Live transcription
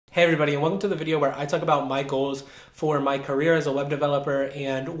Hey everybody, and welcome to the video where I talk about my goals for my career as a web developer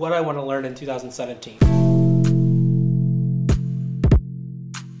and what I want to learn in 2017.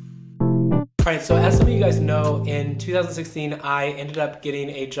 Alright, so as some of you guys know, in 2016 I ended up getting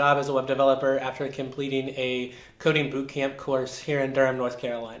a job as a web developer after completing a coding bootcamp course here in Durham, North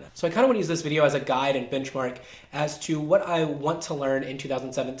Carolina. So I kind of want to use this video as a guide and benchmark as to what I want to learn in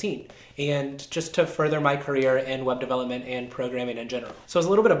 2017 and just to further my career in web development and programming in general. So as a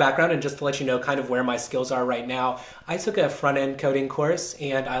little bit of background and just to let you know kind of where my skills are right now, I took a front-end coding course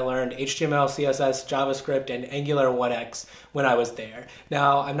and I learned HTML, CSS, JavaScript, and Angular 1X when I was there.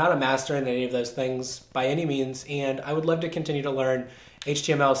 Now, I'm not a master in any of those things by any means, and I would love to continue to learn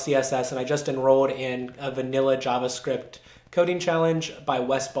HTML, CSS, and I just enrolled in a vanilla JavaScript coding challenge by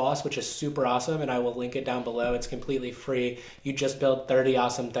Wes Bos, which is super awesome, and I will link it down below. It's completely free. You just build 30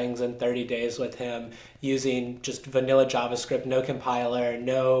 awesome things in 30 days with him using just vanilla JavaScript, no compiler,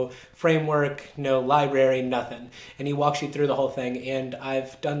 no framework, no library, nothing. And he walks you through the whole thing, and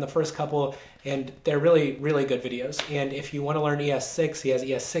I've done the first couple, and they're really, really good videos. And if you want to learn ES6, he has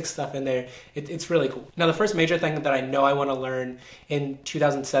ES6 stuff in there. It's really cool. Now, the first major thing that I know I want to learn in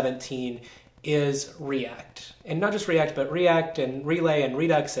 2017 is React. And not just React, but React and Relay and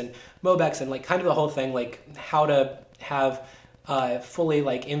Redux and Mobex and like kind of the whole thing, like how to have fully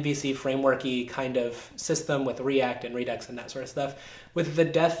like MVC frameworky kind of system with React and Redux and that sort of stuff. With the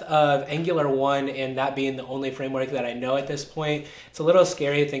death of Angular 1 and that being the only framework that I know at this point, it's a little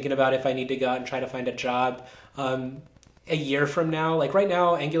scary thinking about if I need to go out and try to find a job a year from now. Like right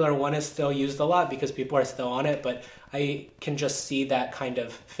now, Angular 1 is still used a lot because people are still on it, but I can just see that kind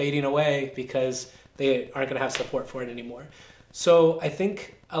of fading away because they aren't going to have support for it anymore. So I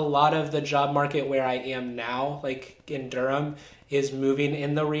think a lot of the job market where I am now, like in Durham, is moving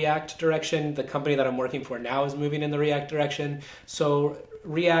in the React direction. The company that I'm working for now is moving in the React direction. So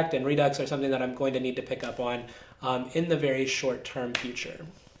React and Redux are something that I'm going to need to pick up on in the very short-term future.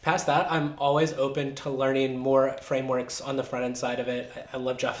 Past that, I'm always open to learning more frameworks on the front-end side of it. I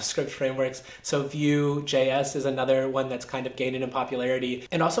love JavaScript frameworks. So Vue.js is another one that's kind of gaining in popularity.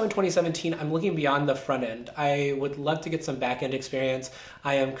 And also in 2017, I'm looking beyond the front end. I would love to get some back-end experience.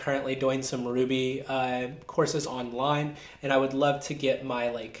 I am currently doing some Ruby courses online, and I would love to get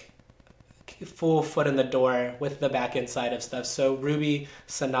my full foot in the door with the back-end side of stuff. So Ruby,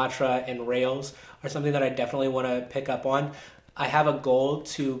 Sinatra, and Rails are something that I definitely want to pick up on. I have a goal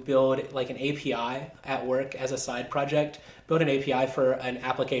to build like an API at work as a side project, build an API for an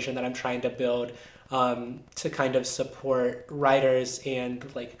application that I'm trying to build to kind of support writers and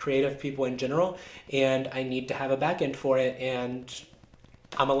like creative people in general. And I need to have a backend for it, and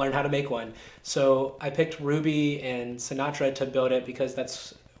I'm gonna learn how to make one. So I picked Ruby and Sinatra to build it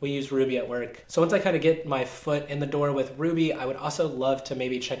because we use Ruby at work. So once I kind of get my foot in the door with Ruby, I would also love to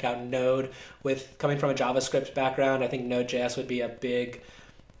maybe check out Node. With coming from a JavaScript background, I think Node.js would be a big,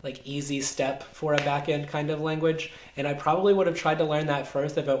 like easy step for a backend kind of language. And I probably would have tried to learn that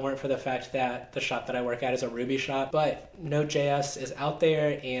first if it weren't for the fact that the shop that I work at is a Ruby shop. But Node.js is out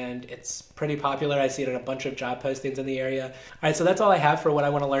there and it's pretty popular. I see it in a bunch of job postings in the area. All right, so that's all I have for what I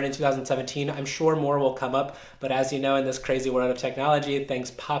want to learn in 2017. I'm sure more will come up, but as you know, in this crazy world of technology, things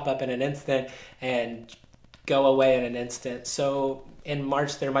pop up in an instant and go away in an instant. So in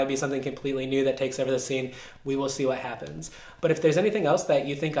March, there might be something completely new that takes over the scene. We will see what happens. But if there's anything else that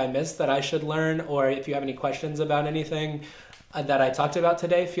you think I missed that I should learn, or if you have any questions about anything that I talked about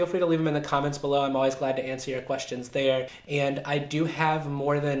today, feel free to leave them in the comments below. I'm always glad to answer your questions there. And I do have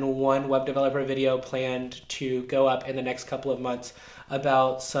more than one web developer video planned to go up in the next couple of months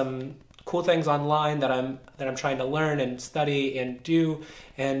about some cool things online that I'm trying to learn and study and do,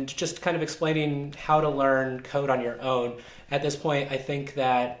 and just kind of explaining how to learn code on your own. At this point, I think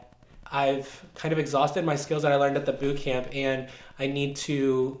that I've kind of exhausted my skills that I learned at the boot camp, and I need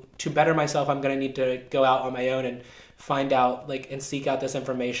to better myself. I'm going to need to go out on my own and find out and seek out this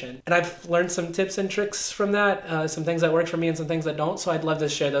information. And I've learned some tips and tricks from that, some things that work for me and some things that don't. So I'd love to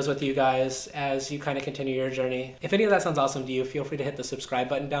share those with you guys as you kind of continue your journey. If any of that sounds awesome to you, feel free to hit the subscribe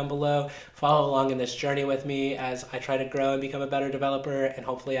button down below. Follow along in this journey with me as I try to grow and become a better developer, and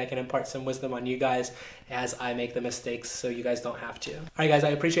hopefully I can impart some wisdom on you guys as I make the mistakes so you guys don't have to. All right, guys, I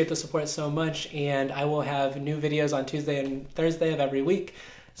appreciate the support so much, and I will have new videos on Tuesday and Thursday of every week.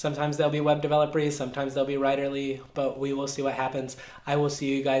 Sometimes they'll be web developer-y, sometimes they'll be writerly, but we will see what happens. I will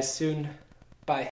see you guys soon.